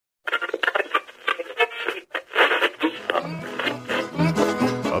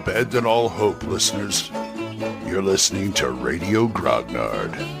Abandon all hope, listeners. You're listening to Radio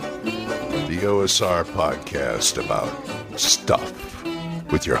Grognard, the OSR podcast about stuff,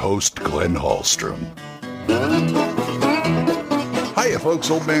 with your host, Glenn Hallstrom. Hiya, folks.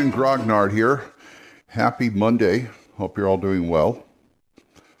 Old Man Grognard here. Happy Monday. Hope you're all doing well.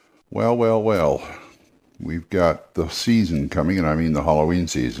 Well. We've got the season coming, and I mean the Halloween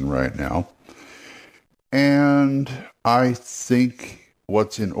season right now. And I think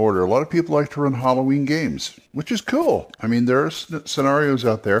what's in order, a lot of people like to run Halloween games, which is cool. I mean, there are scenarios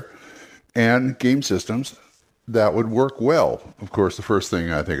out there and game systems that would work well. Of course, the first thing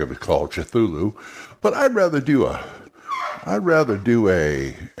I think of is Call of Cthulhu, but I'd rather do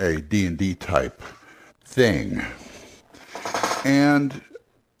a D&D type thing. And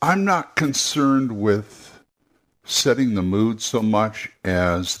I'm not concerned with setting the mood so much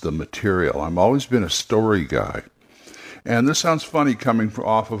as the material. I've always been a story guy. And this sounds funny coming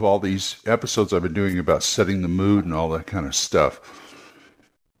off of all these episodes I've been doing about setting the mood and all that kind of stuff.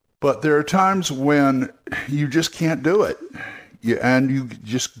 But there are times when you just can't do it. And you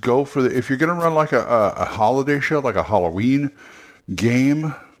just go for if you're going to run like a holiday show, like a Halloween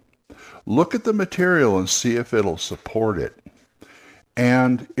game, look at the material and see if it'll support it.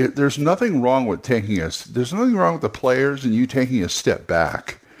 And there's nothing wrong with there's nothing wrong with the players and you taking a step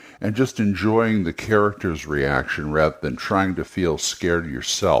back and just enjoying the character's reaction rather than trying to feel scared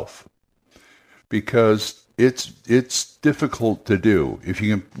yourself. Because it's difficult to do. If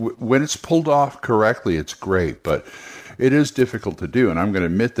you can, when it's pulled off correctly, it's great, but it is difficult to do, and I'm going to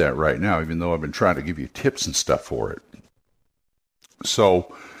admit that right now, even though I've been trying to give you tips and stuff for it.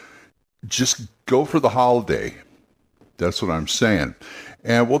 So just go for the holiday. That's what I'm saying.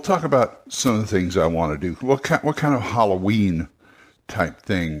 And we'll talk about some of the things I want to do. What kind of Halloween type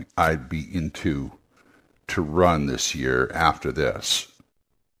thing I'd be into to run this year after this.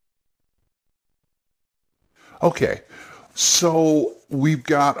 Okay, so we've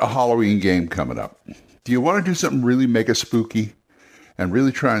got a Halloween game coming up. Do you want to do something really mega spooky and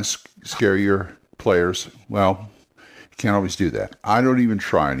really try and scare your players? Well, you can't always do that. I don't even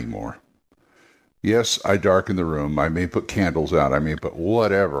try anymore. Yes, I darken the room. I may put candles out. I may put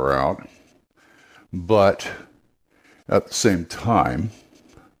whatever out. But at the same time,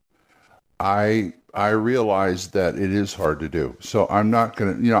 I realize that it is hard to do. So I'm not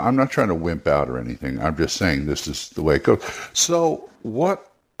going to, I'm not trying to wimp out or anything. I'm just saying this is the way it goes. So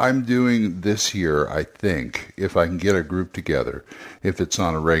what I'm doing this year, I think, if I can get a group together, if it's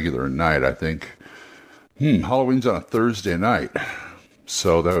on a regular night, I think, Halloween's on a Thursday night.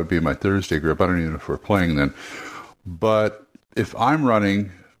 So that would be my Thursday group. I don't even know if we're playing then. But if I'm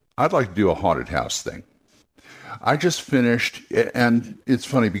running, I'd like to do a haunted house thing. I just finished, and it's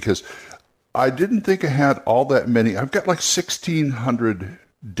funny because I didn't think I had all that many. I've got like 1,600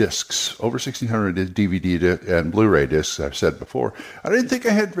 discs, over 1,600 DVD and Blu-ray discs, I've said before. I didn't think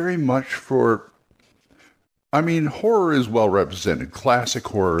I had very much horror is well represented. Classic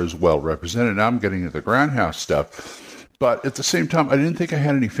horror is well represented. Now I'm getting into the Grindhouse stuff. But at the same time, I didn't think I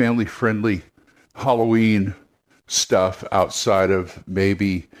had any family-friendly Halloween stuff outside of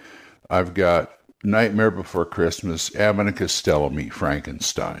maybe I've got Nightmare Before Christmas, Abbott and Costello Meet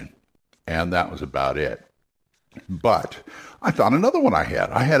Frankenstein. And that was about it. But I found another one I had.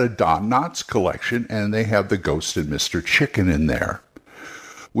 I had a Don Knotts collection, and they have the Ghost and Mr. Chicken in there.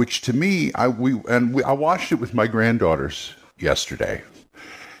 Which to me, I watched it with my granddaughters yesterday.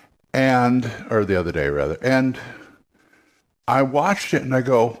 Or the other day, rather. And I watched it, and I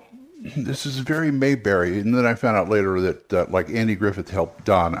go, this is very Mayberry. And then I found out later that like Andy Griffith helped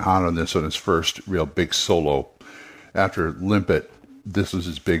Don on this on his first real big solo. After Limpet, this was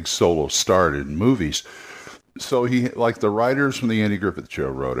his big solo start in movies. So he, like the writers from the Andy Griffith Show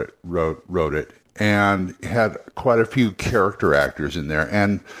wrote it, and had quite a few character actors in there.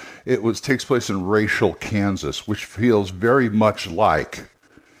 And it takes place in Rachel, Kansas, which feels very much like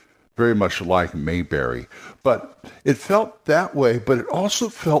Mayberry. But it felt that way, but it also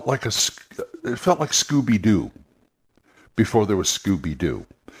felt like Scooby-Doo before there was Scooby-Doo.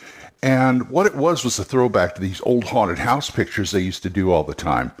 And what it was a throwback to these old haunted house pictures they used to do all the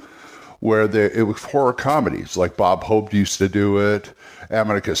time, where it was horror comedies, like Bob Hope used to do it,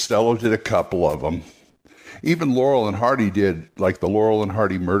 Abbott and Costello did a couple of them. Even Laurel and Hardy did, like the Laurel and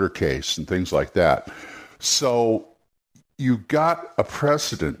Hardy murder case and things like that. So you got a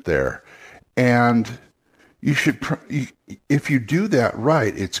precedent there, and you should, if you do that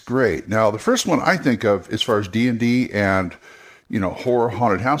right, it's great. Now, the first one I think of as far as D&D and, horror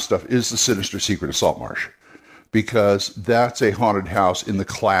haunted house stuff is The Sinister Secret of Saltmarsh, because that's a haunted house in the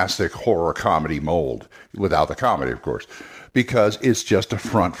classic horror comedy mold, without the comedy, of course. because it's just a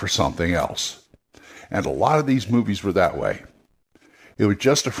front for something else. And a lot of these movies were that way. It was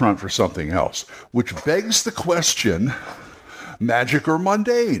just a front for something else, which begs the question, magic or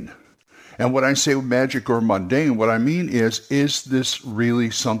mundane? And when I say magic or mundane, what I mean is this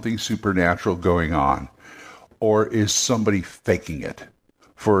really something supernatural going on? Or is somebody faking it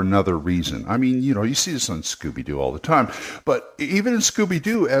for another reason? I mean, you see this on Scooby-Doo all the time. But even in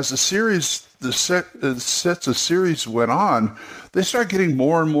Scooby-Doo, as the sets of series went on, they started getting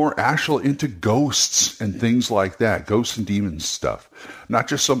more and more actually into ghosts and things like that, ghosts and demons stuff. Not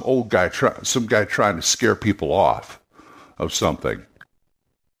just some guy trying to scare people off of something.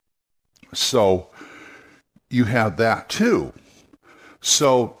 So you have that too.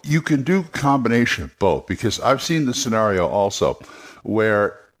 So you can do a combination of both, because I've seen the scenario also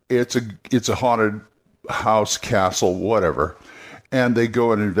where it's a haunted house, castle, whatever, and they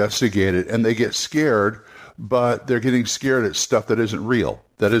go and investigate it and they get scared, but they're getting scared at stuff that isn't real,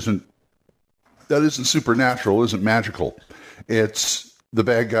 that isn't supernatural, isn't magical. It's the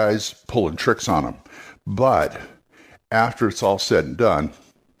bad guys pulling tricks on them. But after it's all said and done,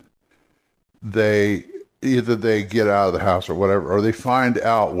 they get out of the house or whatever, or they find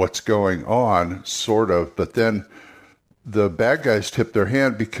out what's going on, sort of, but then the bad guys tip their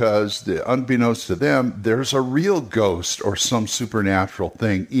hand because, unbeknownst to them, there's a real ghost or some supernatural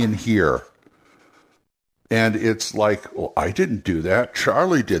thing in here. And it's like, well, I didn't do that.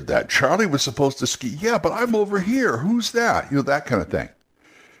 Charlie did that. Charlie was supposed to ski. Yeah, but I'm over here. Who's that? That kind of thing.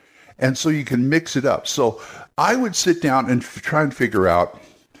 And so you can mix it up. So I would sit down and try and figure out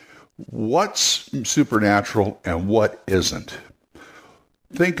what's supernatural and what isn't.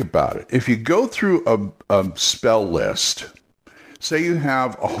 Think about it. If you go through a spell list, say you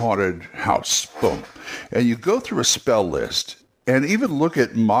have a haunted house, boom, and you go through a spell list and even look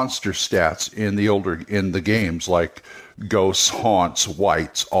at monster stats in the games, like ghosts, haunts,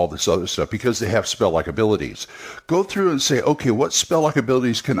 wights, all this other stuff, because they have spell-like abilities. Go through and say, okay, what spell-like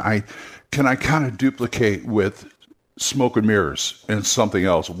abilities can I kind of duplicate with smoke and mirrors and something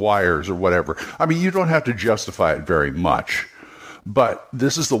else, wires or whatever. I mean, you don't have to justify it very much, but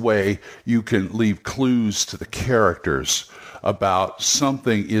this is the way you can leave clues to the characters about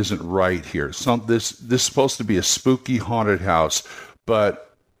something isn't right here. This is supposed to be a spooky haunted house,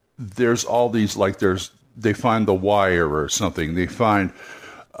 but there's all these, like they find the wire or something. They find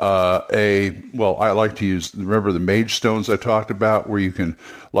I like to remember the mage stones I talked about, where you can,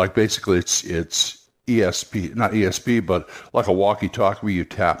 like, basically it's ESP, not ESP, but like a walkie-talkie where you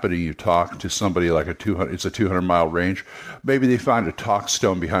tap it and you talk to somebody, like it's a 200-mile range. Maybe they find a talk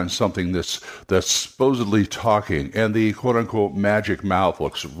stone behind something that's supposedly talking, and the quote-unquote magic mouth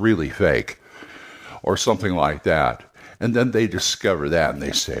looks really fake or something like that. And then they discover that and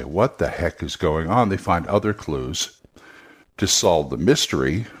they say, what the heck is going on? They find other clues to solve the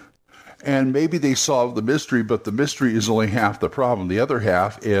mystery. And maybe they solve the mystery, but the mystery is only half the problem. The other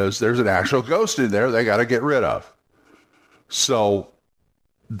half is there's an actual ghost in there they got to get rid of. So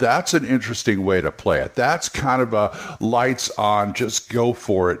that's an interesting way to play it. That's kind of a lights on, just go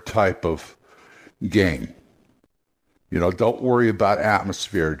for it type of game. Don't worry about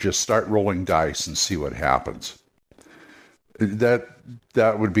atmosphere. Just start rolling dice and see what happens. That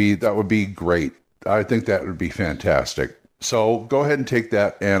would be great. I think that would be fantastic. So go ahead and take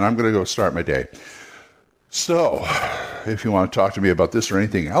that, and I'm going to go start my day. So if you want to talk to me about this or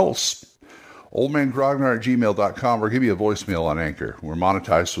anything else, oldmangrognard@gmail.com, or give me a voicemail on Anchor. We're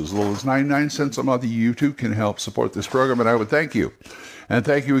monetized, so as little as 99 cents a month, YouTube can help support this program, and I would thank you. And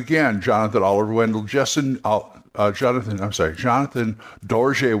thank you again, Jonathan Oliver Wendell Jessen, Jonathan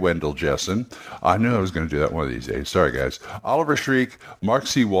Dorje Wendell Jessen. I knew I was going to do that one of these days. Sorry, guys. Oliver Shriek, Mark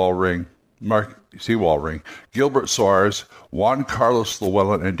C. Walring, Gilbert Soares, Juan Carlos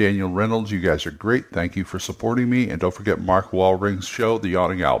Llewellyn, and Daniel Reynolds. You guys are great. Thank you for supporting me. And don't forget Mark Walring's show, The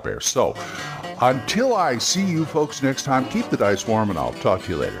Yawning Owlbear. So until I see you folks next time, keep the dice warm, and I'll talk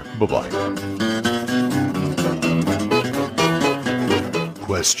to you later. Bye-bye.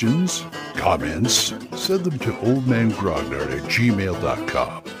 Questions? Comments? Send them to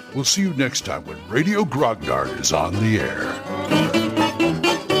oldmangrognard@gmail.com. We'll see you next time when Radio Grognard is on the air.